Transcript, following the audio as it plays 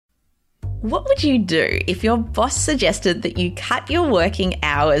What would you do if your boss suggested that you cut your working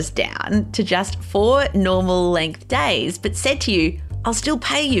hours down to just 4 normal length days, but said to you, I'll still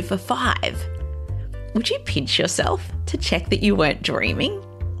pay you for 5? Would you pinch yourself to check that you weren't dreaming?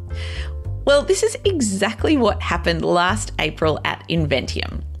 Well, this is exactly what happened last April at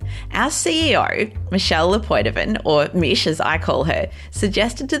Inventium. Our CEO, Michelle Lepoidovin, or Mish as I call her,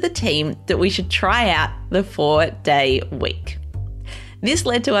 suggested to the team that we should try out the 4-day week. This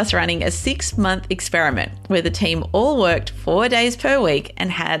led to us running a 6-month experiment where the team all worked 4 days per week and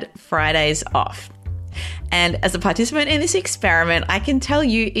had Fridays off. And as a participant in this experiment, I can tell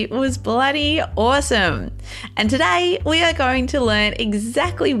you it was bloody awesome. And today we are going to learn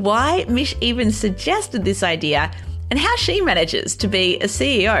exactly why Mish even suggested this idea and how she manages to be a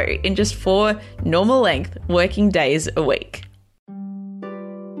CEO in just 4 normal length working days a week.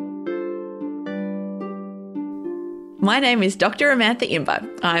 My name is Dr. Amantha Imber.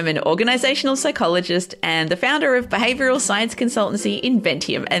 I'm an organisational psychologist and the founder of behavioural science consultancy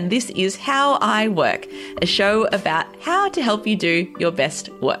Inventium, and this is How I Work, a show about how to help you do your best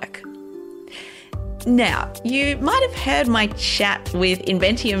work. Now, you might have heard my chat with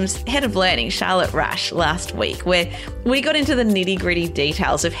Inventium's head of learning, Charlotte Rush, last week, where we got into the nitty-gritty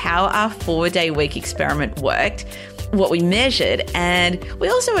details of how our 4-day week experiment worked, what we measured, and we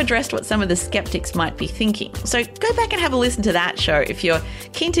also addressed what some of the skeptics might be thinking. So go back and have a listen to that show if you're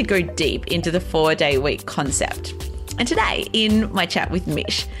keen to go deep into the 4-day week concept. And today, in my chat with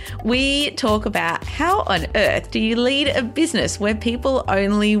Mish, we talk about how on earth do you lead a business where people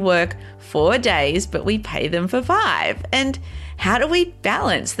only work 4 days but we pay them for 5? And how do we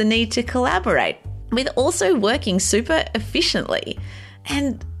balance the need to collaborate with also working super efficiently?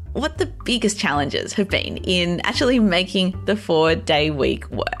 And what the biggest challenges have been in actually making the 4-day week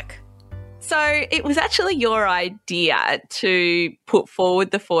work. So it was actually your idea to put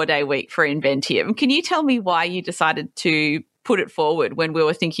forward the 4-day week for Inventium. Can you tell me why you decided to put it forward when we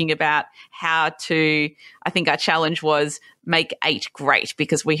were thinking about how to, I think our challenge was make 8 great,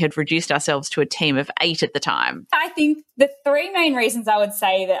 because we had reduced ourselves to a team of 8 at the time? I think the 3 main reasons I would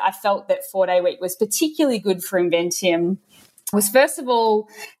say that I felt that 4-day week was particularly good for Inventium was, first of all,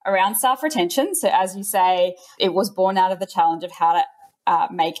 around staff retention. So as you say, it was born out of the challenge of how to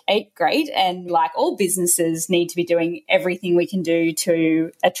make 8 great. And like all businesses need to be doing everything we can do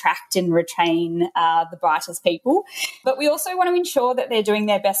to attract and retain the brightest people. But we also want to ensure that they're doing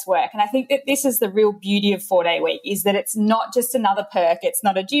their best work. And I think that this is the real beauty of 4-day week, is that it's not just another perk. It's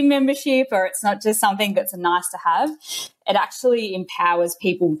not a gym membership, or it's not just something that's nice to have. It actually empowers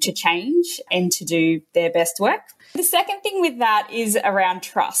people to change and to do their best work. The second thing with that is around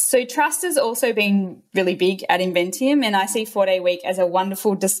trust. So trust has also been really big at Inventium, and I see 4-day week as a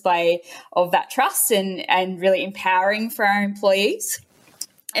wonderful display of that trust and really empowering for our employees.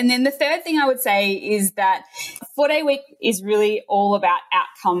 And then the third thing I would say is that 4-day week is really all about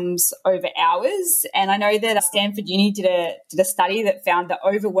outcomes over hours. And I know that Stanford Uni did a study that found that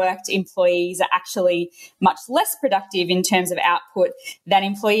overworked employees are actually much less productive in terms of output than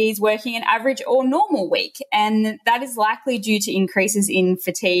employees working an average or normal week. And that is likely due to increases in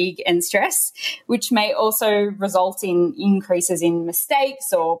fatigue and stress, which may also result in increases in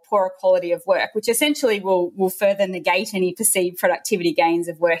mistakes or poorer quality of work, which essentially will further negate any perceived productivity gains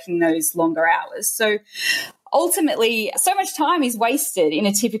of working those longer hours. So ultimately, so much time is wasted in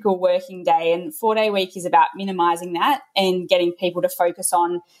a typical working day, and 4-day week is about minimizing that and getting people to focus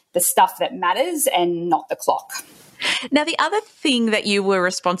on the stuff that matters and not the clock. Now, the other thing that you were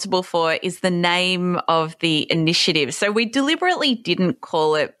responsible for is the name of the initiative. So we deliberately didn't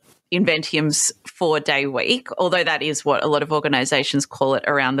call it Inventium's 4-day week, although that is what a lot of organizations call it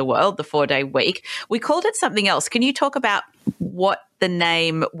around the world, the 4-day week. We called it something else. Can you talk about what the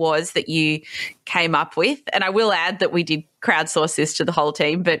name was that you came up with? And I will add that we did crowdsource this to the whole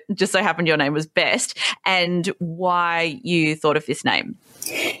team, but just so happened your name was best, and why you thought of this name.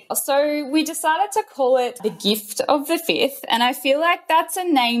 So we decided to call it The Gift of the Fifth, and I feel like that's a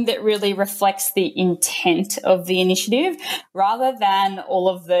name that really reflects the intent of the initiative rather than all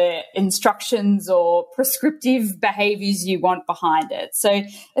of the instructions or prescriptive behaviours you want behind it. So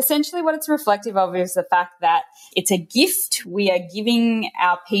essentially what it's reflective of is the fact that it's a gift we are giving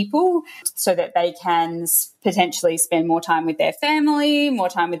our people so that they can potentially spend more time with their family, more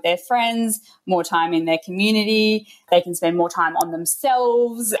time with their friends, more time in their community. They can spend more time on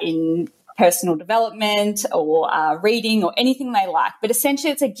themselves in personal development or reading or anything they like. But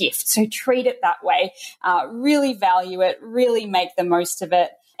essentially it's a gift. So treat it that way. Really value it, really make the most of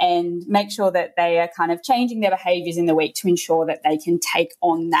it, and make sure that they are kind of changing their behaviors in the week to ensure that they can take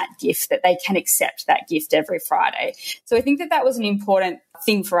on that gift, that they can accept that gift every Friday. So I think that that was an important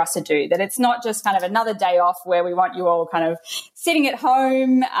thing for us to do, that it's not just kind of another day off where we want you all kind of sitting at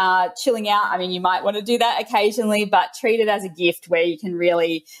home, chilling out. I mean, you might want to do that occasionally, but treat it as a gift where you can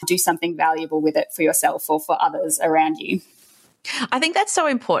really do something valuable with it for yourself or for others around you. I think that's so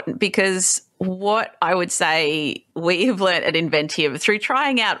important, because what I would say we have learned at Inventium through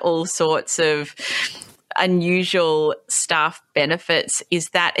trying out all sorts of unusual staff benefits is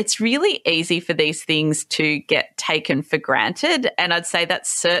that it's really easy for these things to get taken for granted. And I'd say that's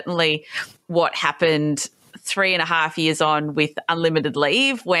certainly what happened 3.5 years on with unlimited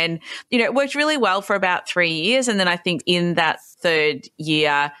leave, when, it worked really well for about 3 years. And then I think in that third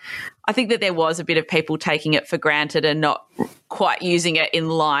year, I think that there was a bit of people taking it for granted and not quite using it in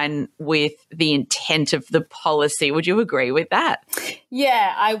line with the intent of the policy. Would you agree with that?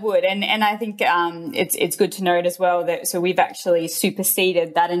 Yeah, I would. And I think it's good to note as well that so we've actually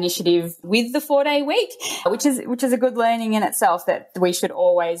superseded that initiative with the 4-day week, which is a good learning in itself, that we should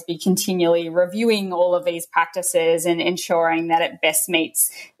always be continually reviewing all of these practices and ensuring that it best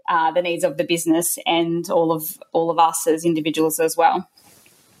meets the needs of the business and all of us as individuals as well.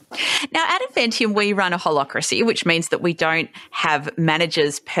 Now, at Inventium, we run a holacracy, which means that we don't have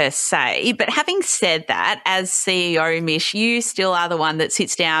managers per se. But having said that, as CEO, Mish, you still are the one that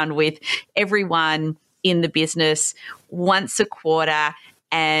sits down with everyone in the business once a quarter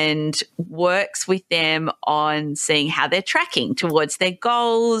and works with them on seeing how they're tracking towards their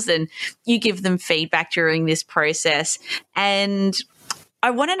goals, and you give them feedback during this process. And I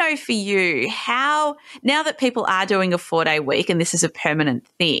want to know for you, how, now that people are doing a 4-day week and this is a permanent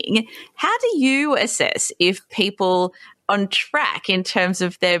thing, how do you assess if people on track in terms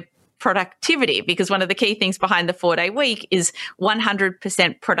of their productivity? Because one of the key things behind the 4-day week is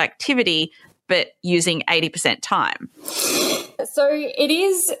 100% productivity, but using 80% time. So it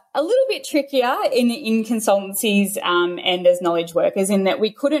is a little bit trickier in consultancies and as knowledge workers, in that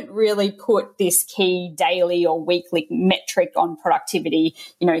we couldn't really put this key daily or weekly metric on productivity,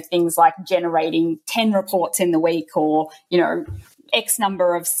 things like generating 10 reports in the week or, X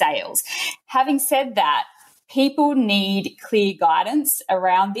number of sales. Having said that, people need clear guidance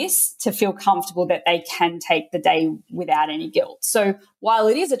around this to feel comfortable that they can take the day without any guilt. So while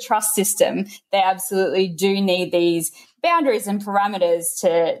it is a trust system, they absolutely do need these boundaries and parameters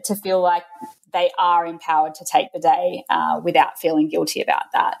to feel like they are empowered to take the day without feeling guilty about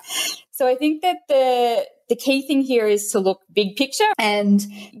that. So I think that the key thing here is to look big picture. And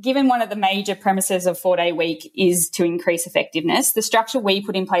given one of the major premises of 4-day week is to increase effectiveness, the structure we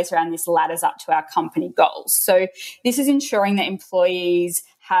put in place around this ladders up to our company goals. So this is ensuring that employees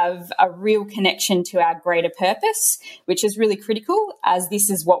have a real connection to our greater purpose, which is really critical, as this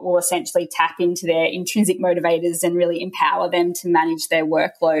is what will essentially tap into their intrinsic motivators and really empower them to manage their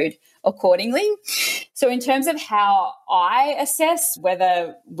workload accordingly. So in terms of how I assess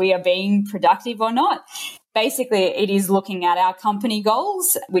whether we are being productive or not, basically it is looking at our company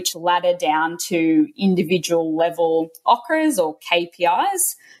goals, which ladder down to individual level OKRAs or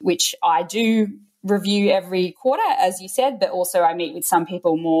KPIs, which I do review every quarter, as you said, but also I meet with some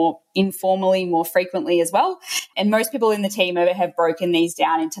people more informally, more frequently as well. And most people in the team have broken these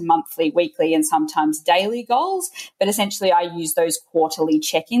down into monthly, weekly, and sometimes daily goals. But essentially, I use those quarterly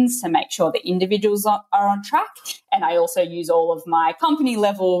check-ins to make sure that individuals are on track. And I also use all of my company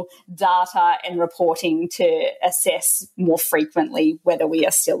level data and reporting to assess more frequently whether we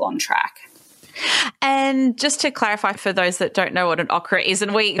are still on track. And just to clarify for those that don't know what an OKRA is,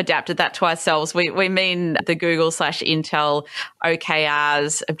 and we adapted that to ourselves, we mean the Google/Intel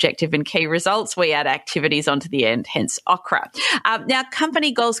OKRs, objective and key results. We add activities onto the end, hence OKRA. Now,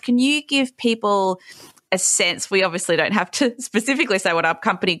 company goals, can you give people a sense? We obviously don't have to specifically say what our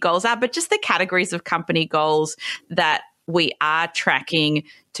company goals are, but just the categories of company goals that we are tracking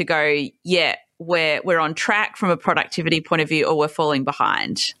to go, yeah, we're on track from a productivity point of view, or we're falling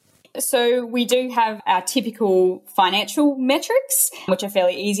behind. So we do have our typical financial metrics, which are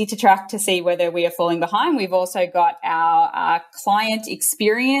fairly easy to track to see whether we are falling behind. We've also got our client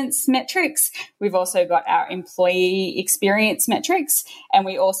experience metrics. We've also got our employee experience metrics. And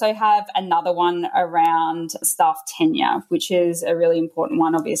we also have another one around staff tenure, which is a really important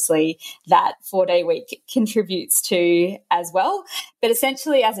one, obviously, that 4-day week contributes to as well. But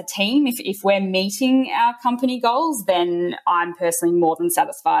essentially, as a team, if we're meeting our company goals, then I'm personally more than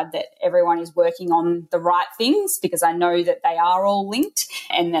satisfied that everyone is working on the right things, because I know that they are all linked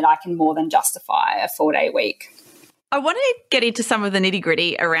and that I can more than justify a 4-day week. I want to get into some of the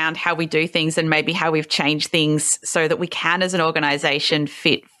nitty-gritty around how we do things and maybe how we've changed things so that we can, as an organisation,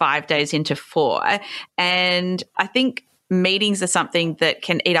 fit 5 days into 4. And I think meetings are something that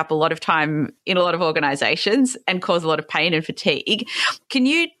can eat up a lot of time in a lot of organisations and cause a lot of pain and fatigue. Can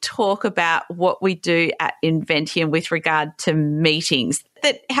you talk about what we do at Inventium with regard to meetings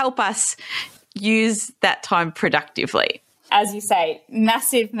that help us use that time productively? As you say,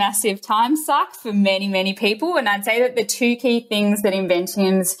 massive, massive time suck for many, many people. And I'd say that the 2 key things that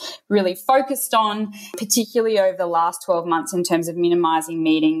Inventium's really focused on, particularly over the last 12 months in terms of minimising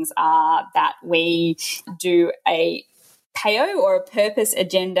meetings, are that we do a PAO, or a purpose,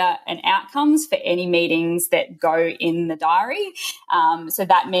 agenda and outcomes for any meetings that go in the diary. So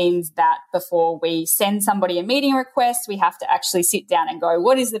that means that before we send somebody a meeting request, we have to actually sit down and go,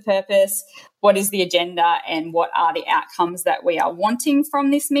 what is the purpose? What is the agenda? And what are the outcomes that we are wanting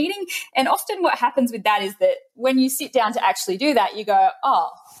from this meeting? And often what happens with that is that when you sit down to actually do that, you go,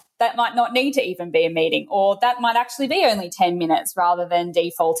 oh, that might not need to even be a meeting, or that might actually be only 10 minutes rather than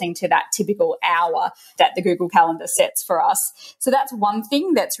defaulting to that typical hour that the Google Calendar sets for us. So that's one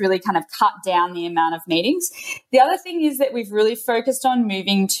thing that's really kind of cut down the amount of meetings. The other thing is that we've really focused on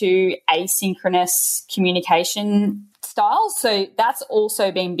moving to asynchronous communication styles. So that's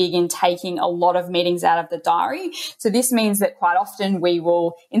also been big in taking a lot of meetings out of the diary. So this means that quite often we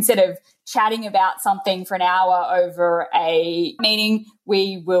will, instead of chatting about something for an hour over a meeting,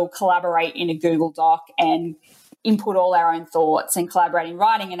 we will collaborate in a Google Doc and input all our own thoughts and collaborate in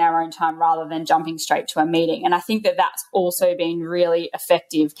writing in our own time rather than jumping straight to a meeting. And I think that that's also been really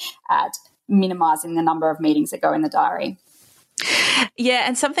effective at minimising the number of meetings that go in the diary. Yeah,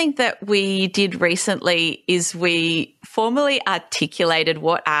 and something that we did recently is we formally articulated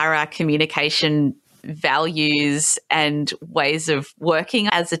what are our communication values and ways of working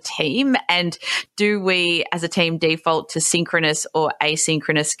as a team, and do we as a team default to synchronous or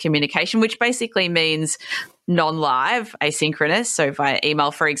asynchronous communication, which basically means non-live, asynchronous, so via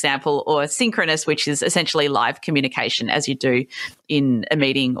email, for example, or synchronous, which is essentially live communication as you do in a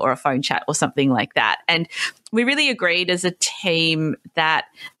meeting or a phone chat or something like that. And we really agreed as a team that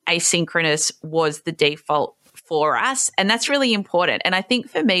asynchronous was the default for us, and that's really important. And I think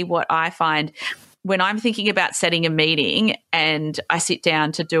for me, what I find when I'm thinking about setting a meeting and I sit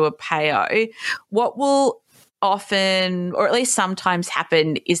down to do a PAO, what will often, or at least sometimes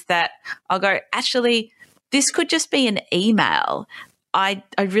happen, is that I'll go, actually, this could just be an email. I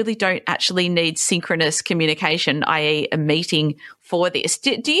really don't actually need synchronous communication, i.e. a meeting for this.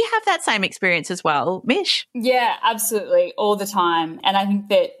 Do you have that same experience as well, Mish? Yeah, absolutely, all the time. And I think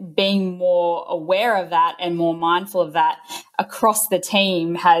that being more aware of that and more mindful of that across the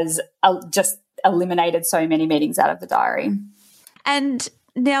team has just eliminated so many meetings out of the diary. And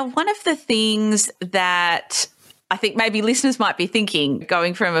now one of the things that I think maybe listeners might be thinking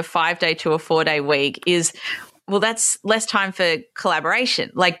going from a 5-day to a 4-day week is, well, that's less time for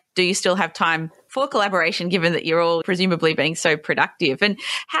collaboration. Like, do you still have time for collaboration given that you're all presumably being so productive? And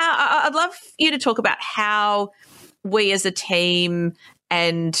how, I'd love you to talk about how we as a team,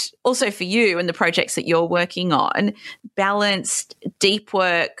 and also for you and the projects that you're working on, balanced deep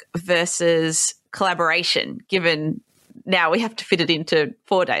work versus collaboration, given now we have to fit it into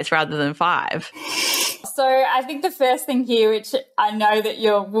 4 days rather than 5. So I think the first thing here, which I know that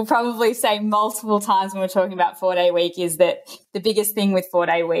we'll probably say multiple times when we're talking about 4-day week, is that the biggest thing with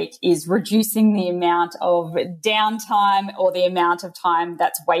 4-day week is reducing the amount of downtime or the amount of time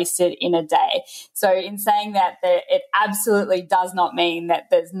that's wasted in a day. So in saying that, it absolutely does not mean that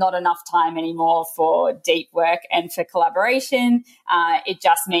there's not enough time anymore for deep work and for collaboration. It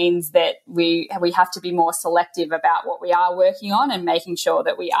just means that we have to be more selective about what we are working on and making sure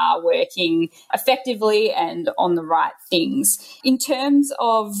that we are working effectively and on the right things. In terms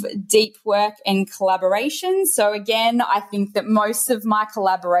of deep work and collaboration, so again, I think that most of my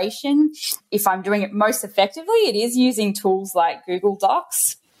collaboration, if I'm doing it most effectively, it is using tools like Google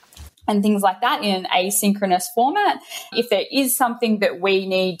Docs and things like that in an asynchronous format. If there is something that we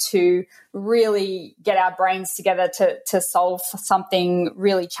need to really get our brains together to solve something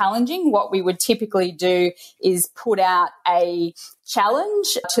really challenging, what we would typically do is put out a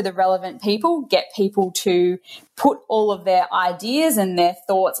challenge to the relevant people, get people to put all of their ideas and their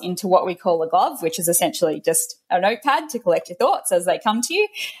thoughts into what we call a glove, which is essentially just a notepad to collect your thoughts as they come to you,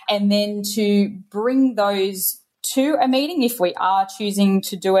 and then to bring those to a meeting if we are choosing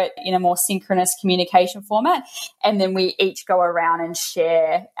to do it in a more synchronous communication format. And then we each go around and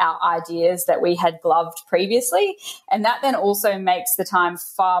share our ideas that we had gloved previously. And that then also makes the time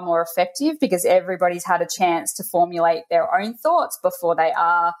far more effective because everybody's had a chance to formulate their own thoughts before they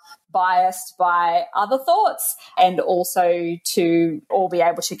are biased by other thoughts, and also to all be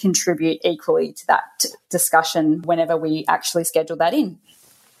able to contribute equally to that discussion whenever we actually schedule that in.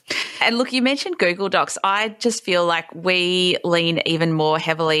 And look, you mentioned Google Docs. I just feel like we lean even more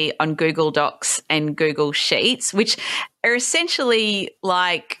heavily on Google Docs and Google Sheets, which are essentially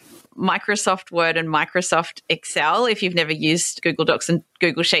like Microsoft Word and Microsoft Excel if you've never used Google Docs and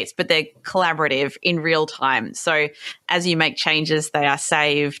Google Sheets, but they're collaborative in real time. So as you make changes, they are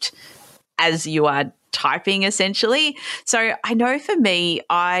saved as you are typing essentially. So I know for me,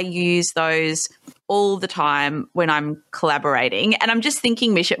 I use those all the time when I'm collaborating. And I'm just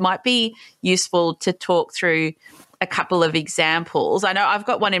thinking, Mish, it might be useful to talk through a couple of examples. I know I've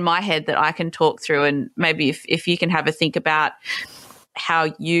got one in my head that I can talk through, and maybe if you can have a think about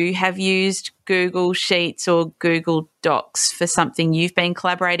how you have used Google Sheets or Google Docs for something you've been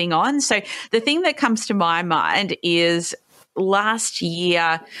collaborating on. So the thing that comes to my mind is last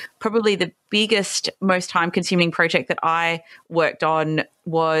year, probably the biggest, most time-consuming project that I worked on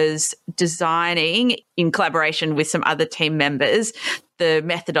was designing, in collaboration with some other team members, the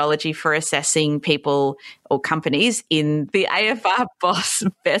methodology for assessing people or companies in the AFR Boss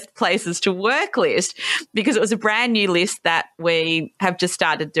Best Places to Work list, because it was a brand new list that we have just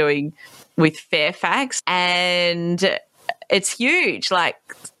started doing with Fairfax. And it's huge, like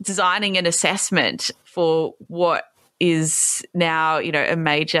designing an assessment for what is now, a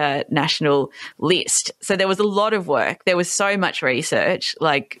major national list. So there was a lot of work. There was so much research,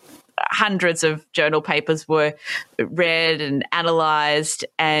 like hundreds of journal papers were read and analysed,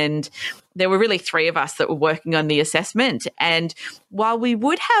 and there were really 3 of us that were working on the assessment. And while we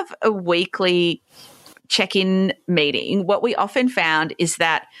would have a weekly check-in meeting, what we often found is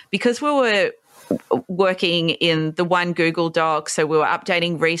that because we were working in the one Google Doc, so we were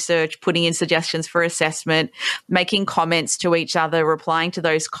updating research, putting in suggestions for assessment, making comments to each other, replying to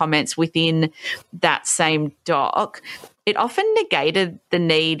those comments within that same doc, it often negated the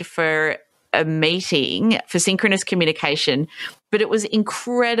need for a meeting for synchronous communication, but it was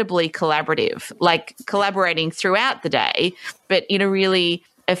incredibly collaborative, like collaborating throughout the day, but in a really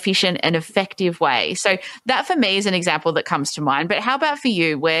efficient and effective way. So that for me is an example that comes to mind. But how about for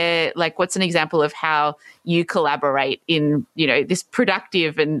you? What's an example of how you collaborate in, this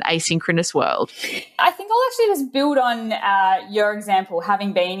productive and asynchronous world? I think I'll actually just build on your example,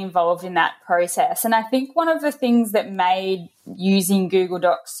 having been involved in that process. And I think one of the things that made using Google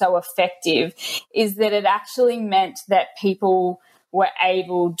Docs so effective is that it actually meant that people were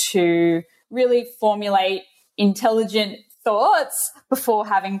able to really formulate intelligent thoughts before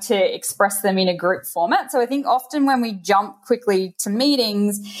having to express them in a group format. So I think often when we jump quickly to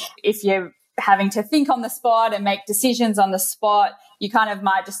meetings, if you're having to think on the spot and make decisions on the spot, you kind of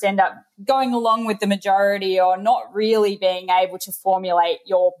might just end up going along with the majority or not really being able to formulate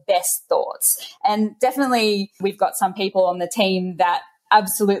your best thoughts. And definitely we've got some people on the team that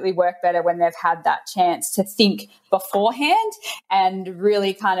absolutely work better when they've had that chance to think beforehand and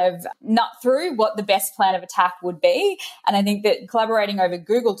really kind of nut through what the best plan of attack would be. And I think that collaborating over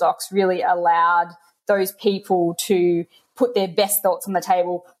Google Docs really allowed those people to put their best thoughts on the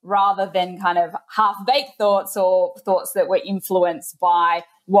table rather than kind of half-baked thoughts or thoughts that were influenced by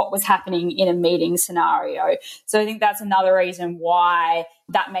what was happening in a meeting scenario. So I think that's another reason why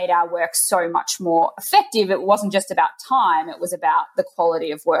that made our work so much more effective. It wasn't just about time, it was about the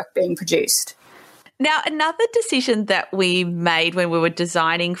quality of work being produced. Now, another decision that we made when we were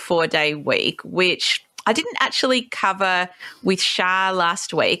designing 4-Day Week, which I didn't actually cover with Shah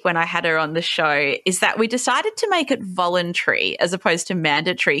last week when I had her on the show, is that we decided to make it voluntary as opposed to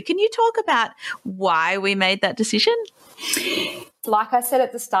mandatory. Can you talk about why we made that decision? Like I said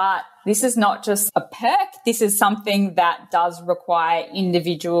at the start, this is not just a perk. This is something that does require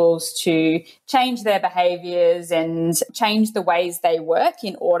individuals to change their behaviours and change the ways they work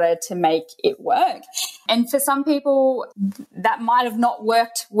in order to make it work. And for some people, that might have not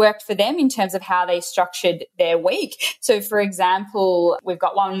worked for them in terms of how they structured their week. So, for example, we've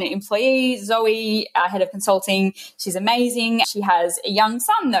got one employee, Zoe, our head of consulting. She's amazing. She has a young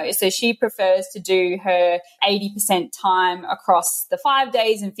son, though, so she prefers to do her 80% time across the 5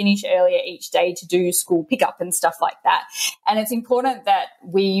 days and finish earlier each day to do school pickup and stuff like that. And it's important that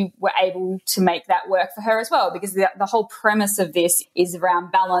we were able to make that work for her as well, because the whole premise of this is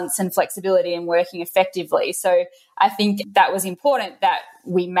around balance and flexibility and working effectively. So I think that was important that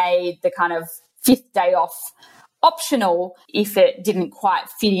we made the kind of 5th day off optional if it didn't quite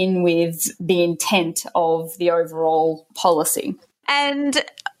fit in with the intent of the overall policy. And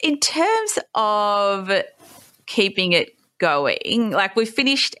in terms of keeping it going, like we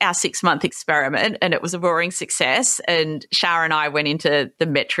finished our 6-month experiment and it was a roaring success, and Shara and I went into the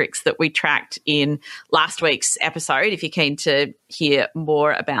metrics that we tracked in last week's episode, if you're keen to hear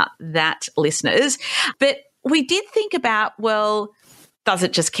more about that, listeners. But we did think about, well, does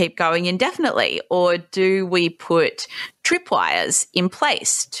it just keep going indefinitely, or do we put tripwires in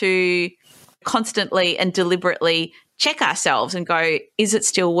place to constantly and deliberately check ourselves and go, is it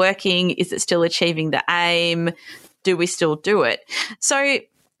still working? Is it still achieving the aim? Do we still do it? So,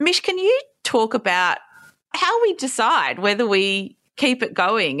 Mish, can you talk about how we decide whether we keep it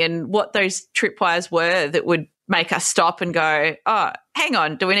going and what those tripwires were that would make us stop and go, oh, hang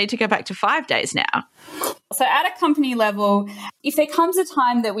on, do we need to go back to 5 days now? So at a company level, if there comes a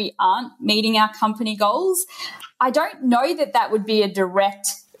time that we aren't meeting our company goals, I don't know that that would be a direct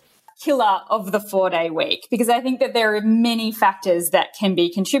killer of the 4-day week, because I think that there are many factors that can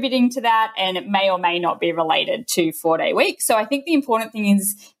be contributing to that, and it may or may not be related to 4-day week. So I think the important thing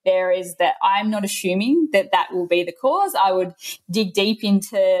is that I'm not assuming that that will be the cause. I would dig deep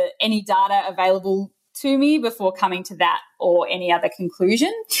into any data available to me before coming to that or any other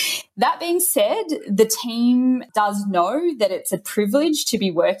conclusion. That being said, the team does know that it's a privilege to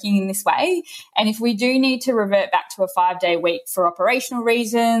be working in this way. And if we do need to revert back to a 5-day week for operational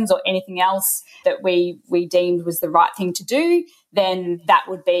reasons or anything else that we deemed was the right thing to do, then that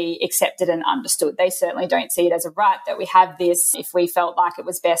would be accepted and understood. They certainly don't see it as a right that we have this. If we felt like it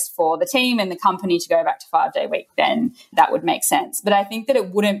was best for the team and the company to go back to 5-day week, then that would make sense. But I think that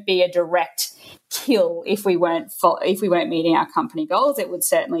it wouldn't be a direct kill if we weren't meeting our company goals. It would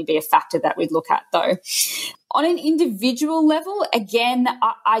certainly be a factor that we'd look at, though. On an individual level, again,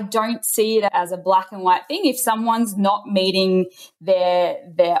 I don't see it as a black and white thing. If someone's not meeting their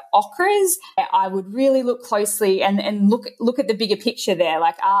OCRAs, I would really look closely and look at the bigger picture there.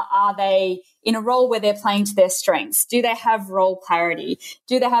 Like, are they in a role where they're playing to their strengths? Do they have role clarity?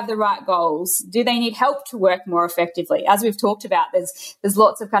 Do they have the right goals? Do they need help to work more effectively? As we've talked about, there's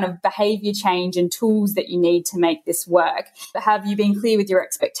lots of kind of behavior change and tools that you need to make this work. But have you been clear with your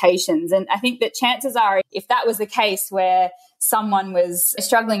expectations? And I think that chances are, if that was the case where someone was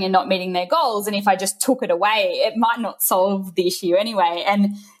struggling and not meeting their goals, and if I just took it away, it might not solve the issue anyway.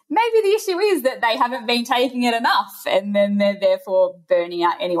 And maybe the issue is that they haven't been taking it enough and then they're therefore burning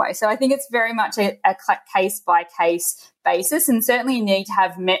out anyway. So I think it's very much a case-by-case basis, and certainly you need to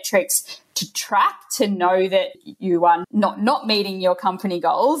have metrics to track to know that you are not meeting your company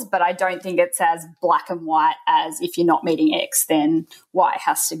goals, but I don't think it's as black and white as if you're not meeting X, then Y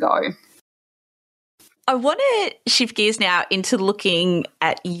has to go. I want to shift gears now into looking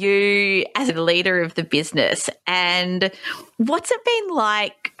at you as a leader of the business, and what's it been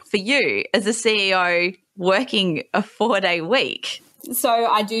like for you as a CEO working a 4-day week? So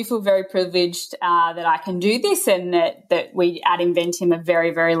I do feel very privileged that I can do this, and that we at Inventium are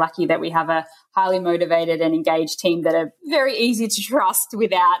very, very lucky that we have a highly motivated and engaged team that are very easy to trust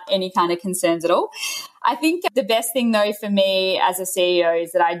without any kind of concerns at all. I think the best thing, though, for me as a CEO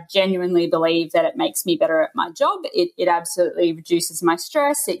is that I genuinely believe that it makes me better at my job. It absolutely reduces my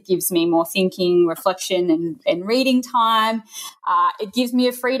stress. It gives me more thinking, reflection and reading time. It gives me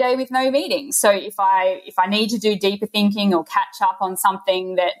a free day with no meetings. So if I need to do deeper thinking or catch up on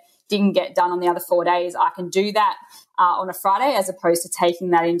something that didn't get done on the other 4 days, I can do that on a Friday as opposed to taking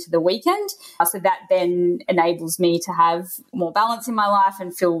that into the weekend. So that then enables me to have more balance in my life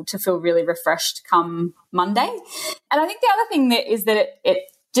and feel really refreshed come Monday. And I think the other thing that is that it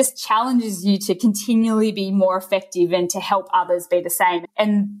just challenges you to continually be more effective and to help others be the same.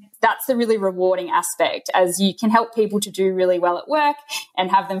 And that's the really rewarding aspect, as you can help people to do really well at work and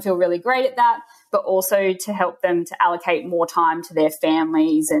have them feel really great at that, but also to help them to allocate more time to their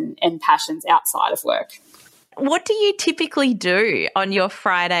families and passions outside of work. What do you typically do on your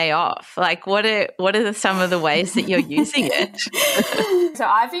Friday off? Like, what are some of the ways that you're using it? So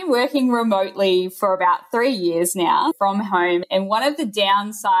I've been working remotely for about 3 years now from home. And one of the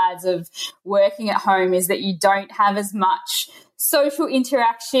downsides of working at home is that you don't have as much social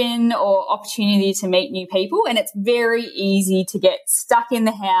interaction or opportunity to meet new people. And it's very easy to get stuck in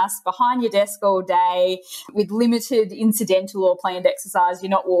the house behind your desk all day with limited incidental or planned exercise. You're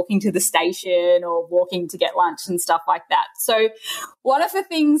not walking to the station or walking to get lunch and stuff like that. So one of the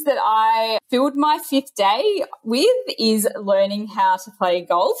things that I filled my 5th day with is learning how to play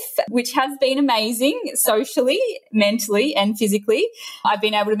golf, which has been amazing socially, mentally, and physically. I've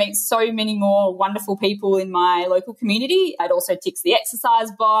been able to meet so many more wonderful people in my local community. It also also ticks the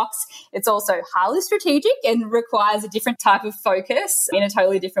exercise box. It's also highly strategic and requires a different type of focus in a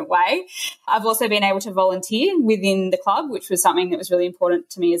totally different way. I've also been able to volunteer within the club, which was something that was really important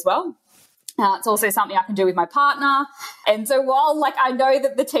to me as well. It's also something I can do with my partner. And so while I know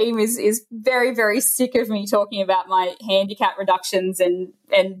that the team is very, very sick of me talking about my handicap reductions and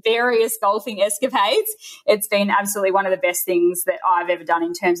various golfing escapades, it's been absolutely one of the best things that I've ever done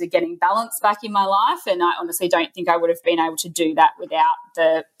in terms of getting balance back in my life. And I honestly don't think I would have been able to do that without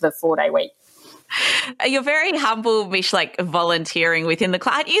the 4-day week. You're very humble, Mish, volunteering within the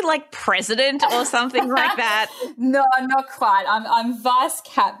club. Aren't you president or something like that? No, not quite. I'm vice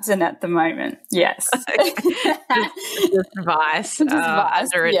captain at the moment. Yes. Just vice.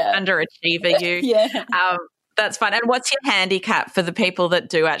 Underachiever you. Yeah. That's fun. And what's your handicap for the people that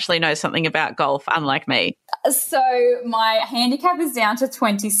do actually know something about golf, unlike me? So my handicap is down to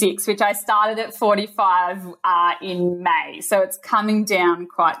 26, which I started at 45 in May. So it's coming down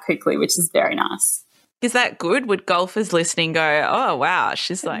quite quickly, which is very nice. Is that good? Would golfers listening go, oh, wow,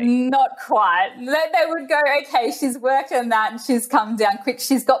 she's Not quite. They would go, okay, she's worked on that and she's come down quick.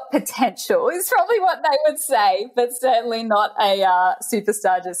 She's got potential is probably what they would say, but certainly not a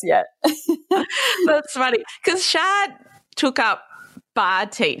superstar just yet. That's funny because Shad took up bar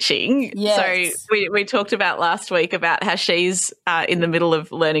teaching. Yes. So we talked about last week about how she's in the middle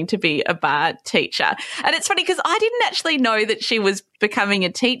of learning to be a bar teacher. And it's funny because I didn't actually know that she was becoming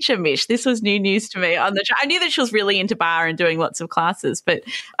a teacher, Mish. This was new news to me on the show. I knew that she was really into bar and doing lots of classes, but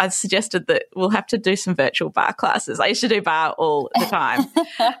I suggested that we'll have to do some virtual bar classes. I used to do bar all the time.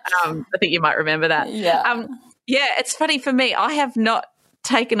 I think you might remember that. Yeah. It's funny for me. I have not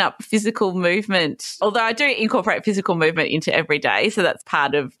taken up physical movement, although I do incorporate physical movement into every day, so that's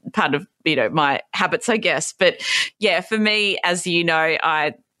part of my habits, I guess. But yeah, for me, as you know,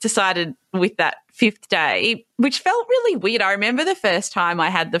 I decided with that 5th day, which felt really weird. I remember the first time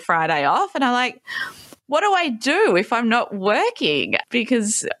I had the Friday off and I'm what do I do if I'm not working?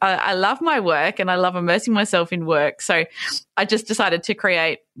 Because I love my work and I love immersing myself in work. So I just decided to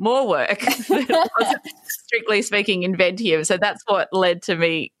create more work that wasn't strictly speaking Inventium. So that's what led to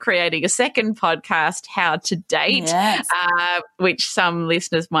me creating a second podcast, How to Date, yes. Which some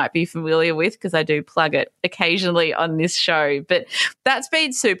listeners might be familiar with because I do plug it occasionally on this show. But that's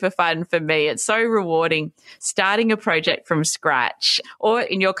been super fun for me. It's so rewarding starting a project from scratch, or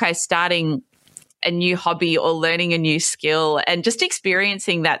in your case, starting a new hobby or learning a new skill and just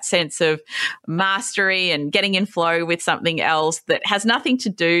experiencing that sense of mastery and getting in flow with something else that has nothing to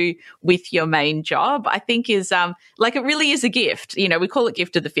do with your main job, I think is it really is a gift. We call it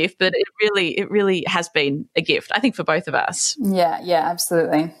Gift of the Fifth, but it really has been a gift, I think, for both of us. Yeah,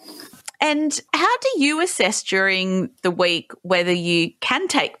 absolutely. And how do you assess during the week whether you can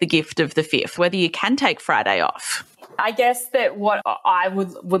take the gift of the fifth, whether you can take Friday off? I guess that what I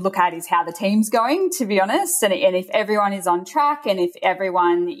would look at is how the team's going, to be honest, and if everyone is on track and if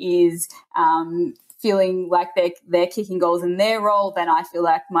everyone is feeling like they're kicking goals in their role, then I feel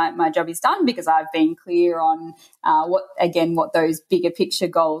like my job is done because I've been clear on what those bigger picture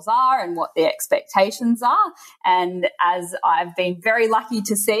goals are and what the expectations are. And as I've been very lucky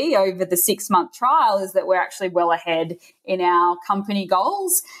to see over the 6-month trial is that we're actually well ahead in our company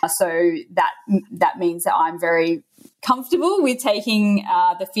goals. So that means that I'm very comfortable with taking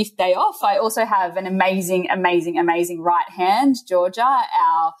the 5th day off. I also have an amazing right hand, Georgia,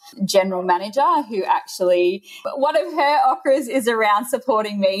 our general manager, who actually, one of her operas is around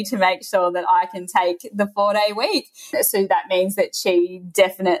supporting me to make sure that I can take the 4-day week. So that means that she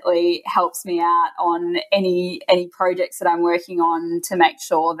definitely helps me out on any projects that I'm working on to make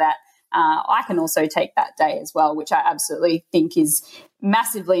sure that I can also take that day as well, which I absolutely think is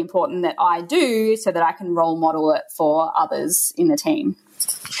massively important that I do so that I can role model it for others in the team.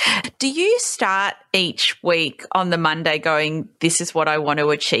 Do you start each week on the Monday going, this is what I want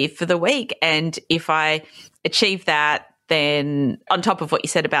to achieve for the week? And if I achieve that, then on top of what you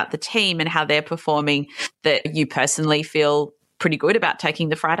said about the team and how they're performing, that you personally feel pretty good about taking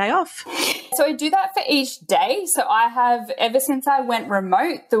the Friday off? So I do that for each day. So I have, ever since I went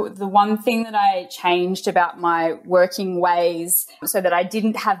remote, the one thing that I changed about my working ways so that I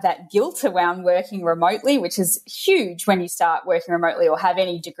didn't have that guilt around working remotely, which is huge when you start working remotely or have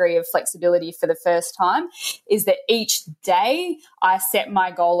any degree of flexibility for the first time, is that each day I set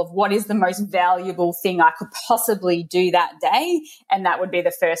my goal of what is the most valuable thing I could possibly do that day. And that would be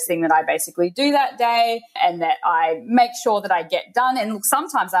the first thing that I basically do that day, and that I make sure that I get done. And look,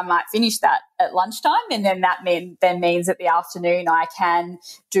 sometimes I might finish that at lunchtime, and then that means that the afternoon I can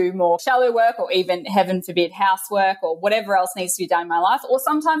do more shallow work or even, heaven forbid, housework or whatever else needs to be done in my life. Or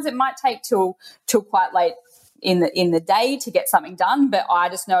sometimes it might take till quite late in the day to get something done, but I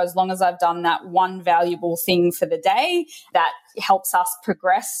just know as long as I've done that one valuable thing for the day that helps us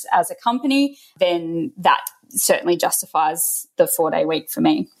progress as a company, then that certainly justifies the 4-day week for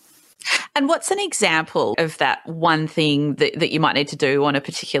me. And what's an example of that one thing that you might need to do on a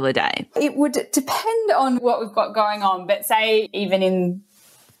particular day? It would depend on what we've got going on, but say even in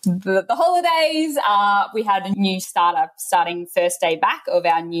the holidays, we had a new startup starting first day back of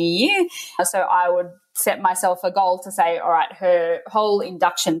our new year. So I would set myself a goal to say, all right, her whole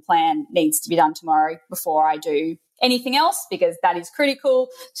induction plan needs to be done tomorrow before I do anything else, because that is critical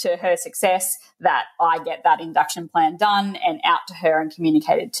to her success, that I get that induction plan done and out to her and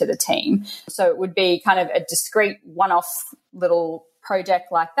communicated to the team. So it would be kind of a discrete one-off little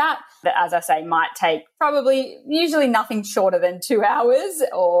project like that, as I say, might take probably usually nothing shorter than 2 hours,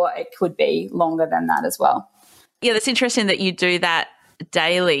 or it could be longer than that as well. Yeah, that's interesting that you do that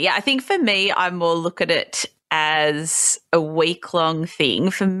daily. Yeah, I think for me, I more look at it as a week-long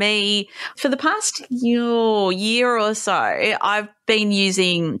thing. For me, for the past year or so, I've been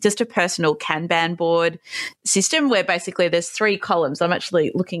using just a personal Kanban board system where basically there's 3 columns. I'm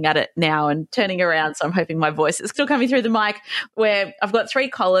actually looking at it now and turning around, so I'm hoping my voice is still coming through the mic, where I've got 3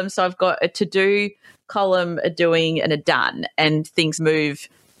 columns. So I've got a to-do column, a doing, and a done, and things move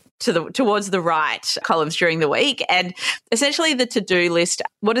towards the right columns during the week. And essentially the to-do list,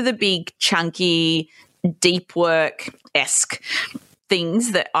 what are the big chunky deep work-esque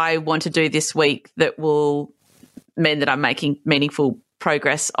things that I want to do this week that will mean that I'm making meaningful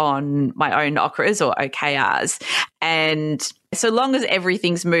progress on my own OKRAs or OKRs. And so long as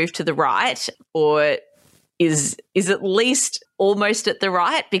everything's moved to the right, or is at least almost at the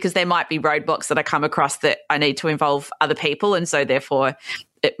right, because there might be roadblocks that I come across that I need to involve other people, and so therefore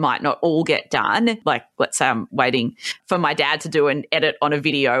it might not all get done. Like, let's say I'm waiting for my dad to do an edit on a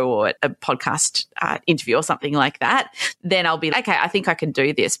video or a podcast interview or something like that, then I'll be, okay, I think I can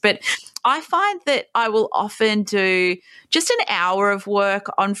do this. But I find that I will often do just an hour of work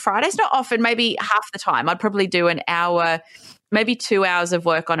on Fridays. Not often, maybe half the time. I'd probably do an hour, maybe 2 hours of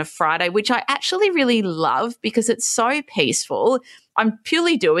work on a Friday, which I actually really love because it's so peaceful. I'm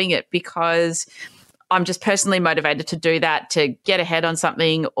purely doing it because I'm just personally motivated to do that, to get ahead on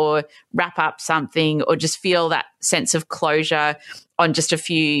something or wrap up something, or just feel that sense of closure on just a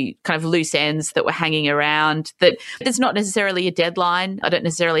few kind of loose ends that were hanging around. That it's not necessarily a deadline. I don't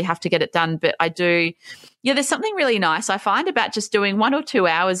necessarily have to get it done, but I do. Yeah, there's something really nice I find about just doing 1 or 2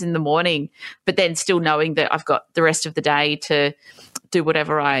 hours in the morning, but then still knowing that I've got the rest of the day to do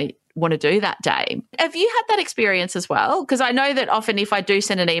whatever I want to do that day. Have you had that experience as well? Because I know that often if I do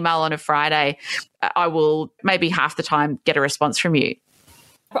send an email on a Friday, I will maybe half the time get a response from you.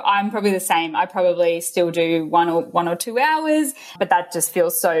 I'm probably the same. I probably still do 1 or 2 hours, but that just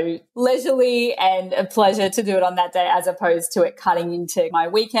feels so leisurely and a pleasure to do it on that day, as opposed to it cutting into my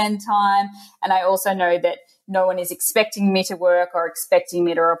weekend time. And I also know that no one is expecting me to work or expecting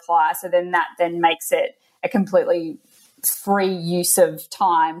me to reply. So then that makes it a completely free use of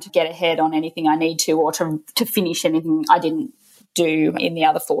time to get ahead on anything I need to, or to finish anything I didn't do in the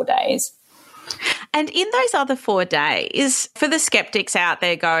other 4 days. And in those other 4 days, for the skeptics out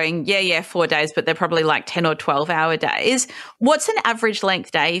there going, yeah, 4 days, but they're probably like 10 or 12-hour days, what's an average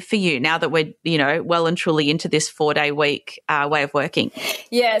length day for you now that we're, well and truly into this 4-day week way of working?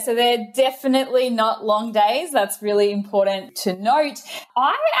 Yeah, so they're definitely not long days. That's really important to note.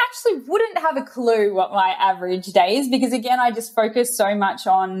 I actually wouldn't have a clue what my average day is because, again, I just focus so much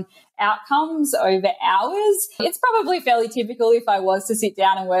on outcomes over hours. It's probably fairly typical if I was to sit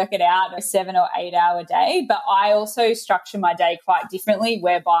down and work it out, a 7 or 8 hour day, but I also structure my day quite differently,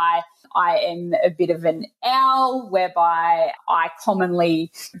 whereby I am a bit of an owl, whereby I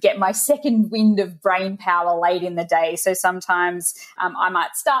commonly get my second wind of brain power late in the day. So sometimes I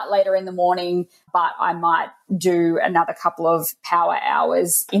might start later in the morning, but I might do another couple of power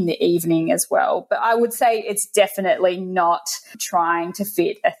hours in the evening as well. But I would say it's definitely not trying to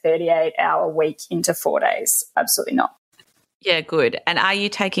fit a 38-hour week into 4 days. Absolutely not. Yeah, good. And are you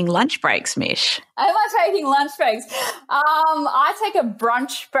taking lunch breaks, Mish? Am I taking lunch breaks? I take a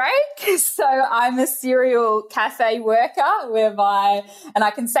brunch break. So I'm a serial cafe worker whereby, and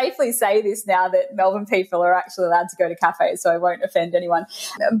I can safely say this now that Melbourne people are actually allowed to go to cafes, so I won't offend anyone.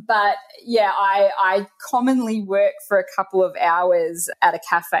 But yeah, I commonly work for a couple of hours at a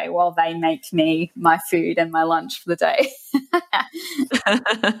cafe while they make me my food and my lunch for the day.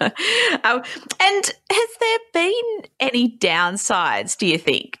 And has there been any downsides, do you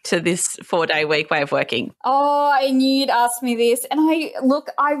think, to this 4-day week way of working? Oh, I knew you'd ask me this. And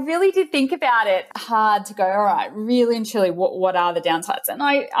I really did think about it hard to go, all right, really and truly, what are the downsides? And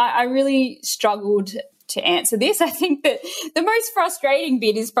I really struggled to answer this. I think that the most frustrating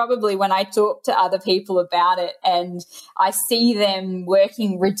bit is probably when I talk to other people about it and I see them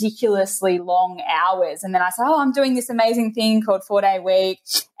working ridiculously long hours. And then I say, oh, I'm doing this amazing thing called 4-day week.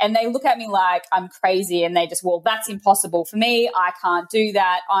 And they look at me like I'm crazy and they just, well, that's impossible for me. I can't do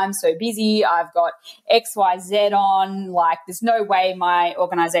that. I'm so busy. I've got X, Y, Z on. Like, there's no way my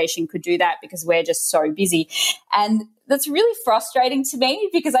organization could do that because we're just so busy. And that's really frustrating to me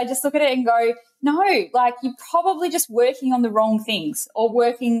because I just look at it and go, no, like you're probably just working on the wrong things or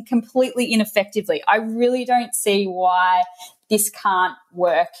working completely ineffectively. I really don't see why this can't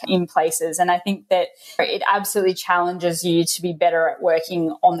work in places. And I think that it absolutely challenges you to be better at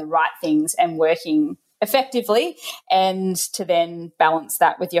working on the right things and working effectively, and to then balance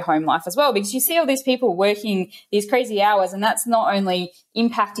that with your home life as well, because you see all these people working these crazy hours and that's not only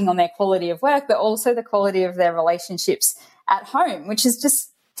impacting on their quality of work but also the quality of their relationships at home, which is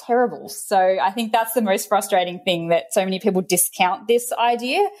just terrible. So I think that's the most frustrating thing, that so many people discount this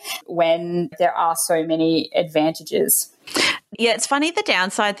idea when there are so many advantages. Yeah, it's funny, the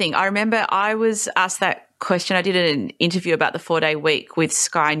downside thing. I remember I was asked that question. I did an interview about the 4-day week with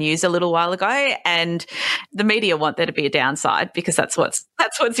Sky News a little while ago, and the media want there to be a downside because that's what's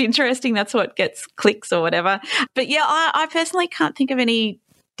interesting. That's what gets clicks or whatever. But yeah, I personally can't think of any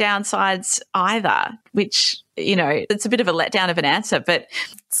downsides either, which, you know, it's a bit of a letdown of an answer, but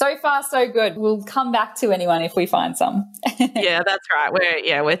so far so good. We'll come back to anyone if we find some. Yeah, that's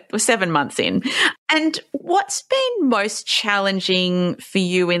right. We're 7 months in. And what's been most challenging for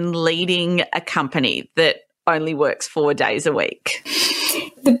you in leading a company that only works 4 days a week?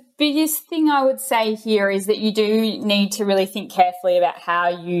 The biggest thing I would say here is that you do need to really think carefully about how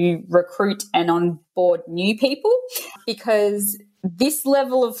you recruit and onboard new people, because this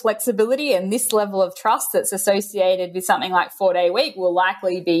level of flexibility and this level of trust that's associated with something like 4-day week will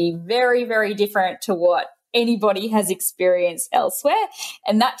likely be very, very different to what anybody has experienced elsewhere.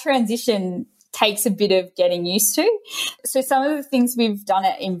 And that transition takes a bit of getting used to. So some of the things we've done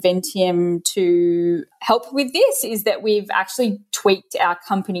at Inventium to help with this is that we've actually tweaked our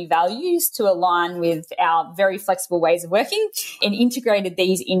company values to align with our very flexible ways of working and integrated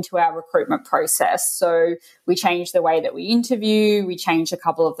these into our recruitment process. So we changed the way that we interview, we changed a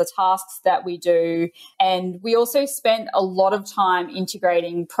couple of the tasks that we do, and we also spent a lot of time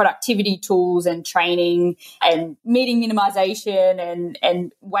integrating productivity tools and training and meeting minimization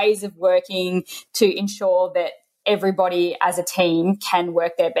and ways of working to ensure that everybody as a team can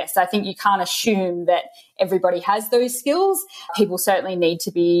work their best. I think you can't assume that everybody has those skills. People certainly need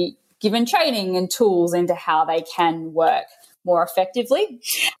to be given training and tools into how they can work more effectively.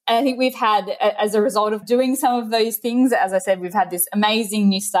 And I think we've had, as a result of doing some of those things, as I said, we've had this amazing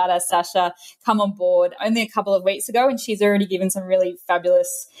new starter, Sasha, come on board only a couple of weeks ago, and she's already given some really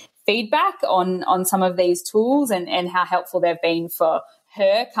fabulous feedback on some of these tools and how helpful they've been for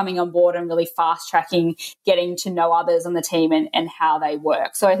her coming on board and really fast tracking, getting to know others on the team and how they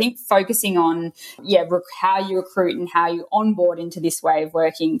work. So I think focusing on, how you recruit and how you onboard into this way of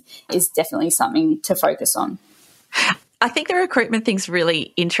working is definitely something to focus on. I think the recruitment thing's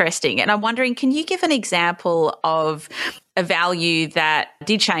really interesting. And I'm wondering, can you give an example of a value that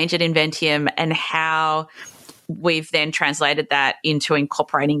did change at Inventium and how we've then translated that into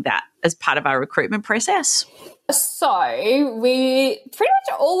incorporating that as part of our recruitment process? So we pretty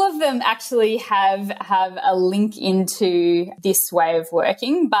much all of them actually have a link into this way of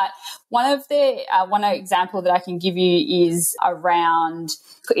working. But one example that I can give you is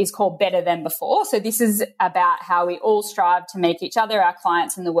called Better Than Before. So this is about how we all strive to make each other, our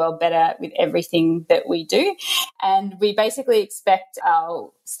clients, and the world better with everything that we do. And we basically expect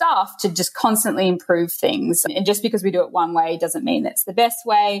our staff to just constantly improve things. And just because we do it one way doesn't mean that's the best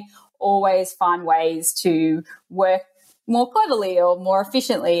way. Always find ways to work more cleverly or more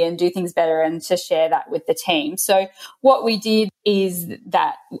efficiently and do things better, and to share that with the team. So what we did is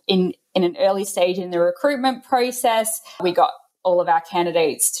that in an early stage in the recruitment process, we got all of our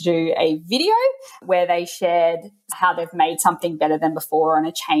candidates to do a video where they shared how they've made something better than before and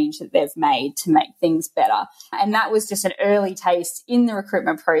a change that they've made to make things better. And that was just an early taste in the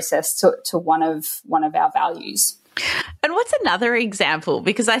recruitment process to one of our values. And what's another example?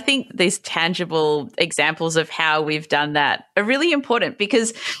 Because I think these tangible examples of how we've done that are really important,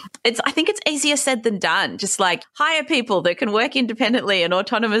 because I think it's easier said than done. Just like hire people that can work independently and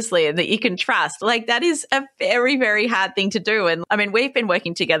autonomously and that you can trust. Like that is a very, very hard thing to do. And I mean, we've been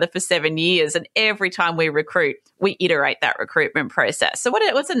working together for 7 years, and every time we recruit, we iterate that recruitment process. So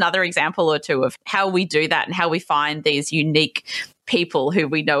what's another example or two of how we do that and how we find these unique people who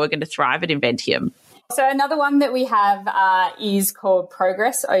we know are going to thrive at Inventium? So another one that we have is called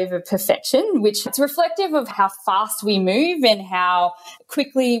progress over perfection, which is reflective of how fast we move and how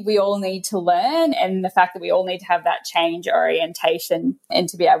quickly we all need to learn, and the fact that we all need to have that change orientation and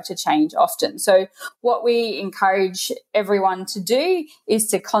to be able to change often. So what we encourage everyone to do is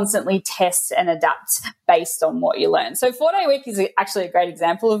to constantly test and adapt based on what you learn. So 4-Day Week is actually a great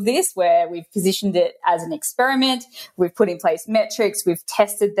example of this, where we've positioned it as an experiment. We've put in place metrics, we've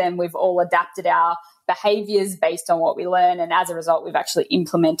tested them, we've all adapted our behaviors based on what we learn, and as a result we've actually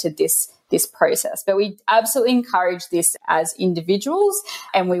implemented this process. But we absolutely encourage this as individuals,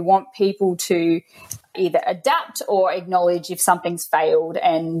 and we want people to either adapt or acknowledge if something's failed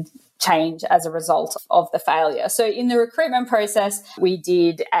and change as a result of the failure. So in the recruitment process, we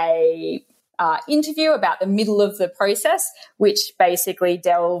did a interview about the middle of the process, which basically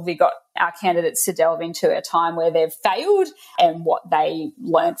we got our candidates to delve into a time where they've failed and what they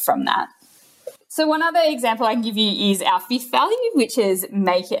learned from that. So one other example I can give you is our fifth value, which is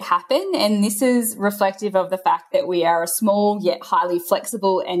make it happen. And this is reflective of the fact that we are a small yet highly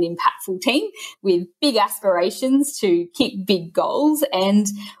flexible and impactful team with big aspirations to kick big goals. And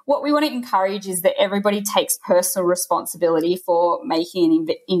what we want to encourage is that everybody takes personal responsibility for making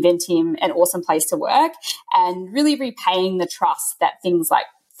Inventium an awesome place to work, and really repaying the trust that things like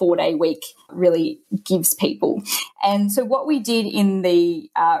 4-Day Week really gives people. And so what we did in the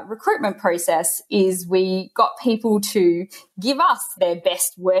recruitment process is we got people to give us their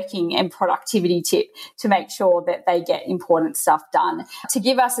best working and productivity tip to make sure that they get important stuff done, to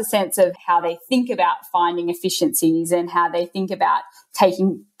give us a sense of how they think about finding efficiencies and how they think about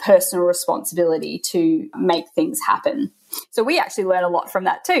taking personal responsibility to make things happen. So we actually learned a lot from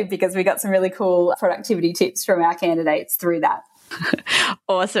that too, because we got some really cool productivity tips from our candidates through that.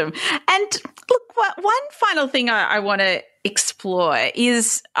 Awesome. And look, one final thing I want to explore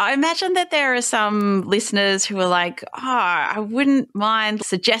is, I imagine that there are some listeners who are like, I wouldn't mind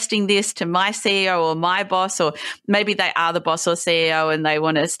suggesting this to my CEO or my boss, or maybe they are the boss or CEO and they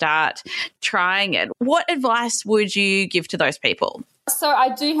want to start trying it. What advice would you give to those people? So I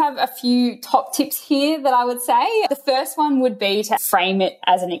do have a few top tips here that I would say. The first one would be to frame it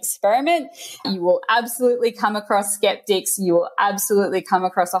as an experiment. You will absolutely come across skeptics. You will absolutely come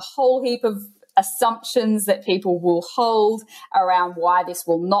across a whole heap of assumptions that people will hold around why this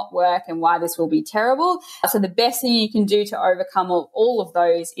will not work and why this will be terrible. So the best thing you can do to overcome all of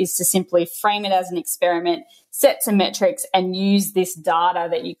those is to simply frame it as an experiment, set some metrics, and use this data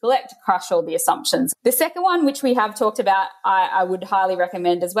that you collect to crush all the assumptions. The second one, which we have talked about, I would highly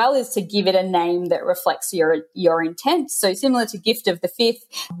recommend as well, is to give it a name that reflects your intent. So similar to Gift of the Fifth,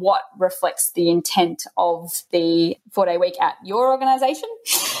 what reflects the intent of the 4-Day Week at your organisation?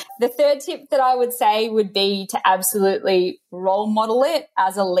 The third tip that I would say would be to absolutely role model it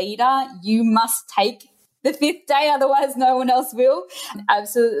as a leader. You must take the fifth day, otherwise no one else will.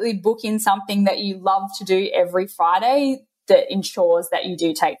 Absolutely book in something that you love to do every Friday that ensures that you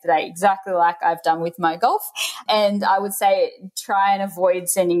do take the day, exactly like I've done with my golf. And I would say try and avoid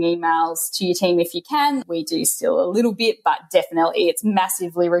sending emails to your team if you can. We do still a little bit, but definitely it's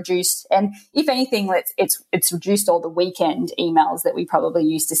massively reduced. And if anything, it's reduced all the weekend emails that we probably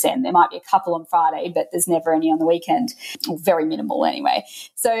used to send. There might be a couple on Friday, but there's never any on the weekend, or very minimal anyway.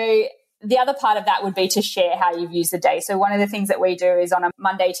 So the other part of that would be to share how you've used the day. So one of the things that we do is on a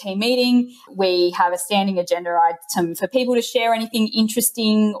Monday team meeting, we have a standing agenda item for people to share anything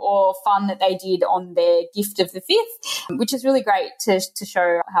interesting or fun that they did on their Gift of the Fifth, which is really great to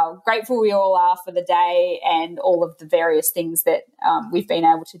show how grateful we all are for the day and all of the various things that we've been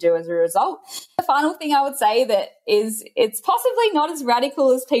able to do as a result. The final thing I would say that is, it's possibly not as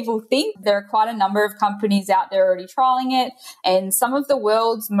radical as people think. There are quite a number of companies out there already trialing it, and some of the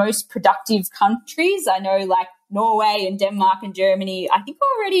world's most productive countries, I know like Norway and Denmark and Germany, I think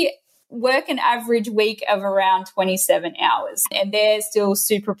already work an average week of around 27 hours, and they're still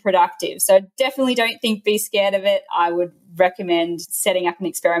super productive. So definitely don't be scared of it. I would recommend setting up an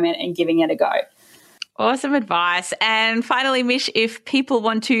experiment and giving it a go. Awesome advice. And finally, Mish, if people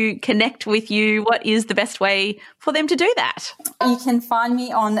want to connect with you, what is the best way for them to do that? You can find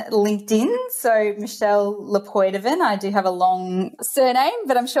me on LinkedIn. So Michelle Lepoidovin. I do have a long surname,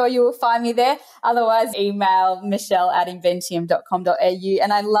 but I'm sure you will find me there. Otherwise, email michelle@inventium.com.au.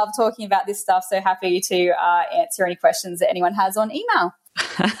 And I love talking about this stuff, so happy to answer any questions that anyone has on email.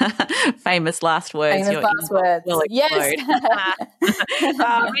 Famous last words. Famous last words. Yes.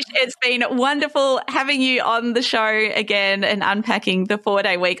 Mish, it's been wonderful having you on the show again and unpacking the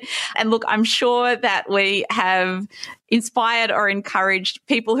 4-day week. And look, I'm sure that we have inspired or encouraged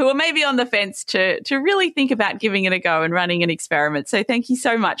people who are maybe on the fence to really think about giving it a go and running an experiment. So thank you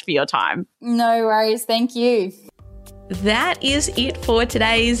so much for your time. No worries. Thank you. That is it for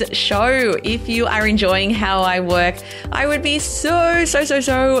today's show. If you are enjoying How I Work, I would be so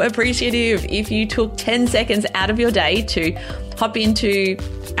appreciative if you took 10 seconds out of your day to hop into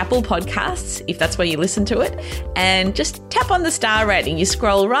Apple Podcasts, if that's where you listen to it, and just tap on the star rating. You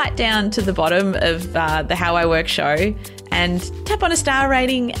scroll right down to the bottom of the How I Work show and tap on a star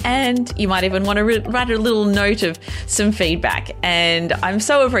rating, and you might even want to write a little note of some feedback. And I'm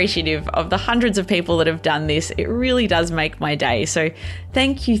so appreciative of the hundreds of people that have done this. It really does make my day. So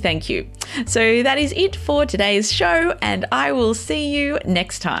thank you. So that is it for today's show, and I will see you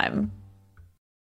next time.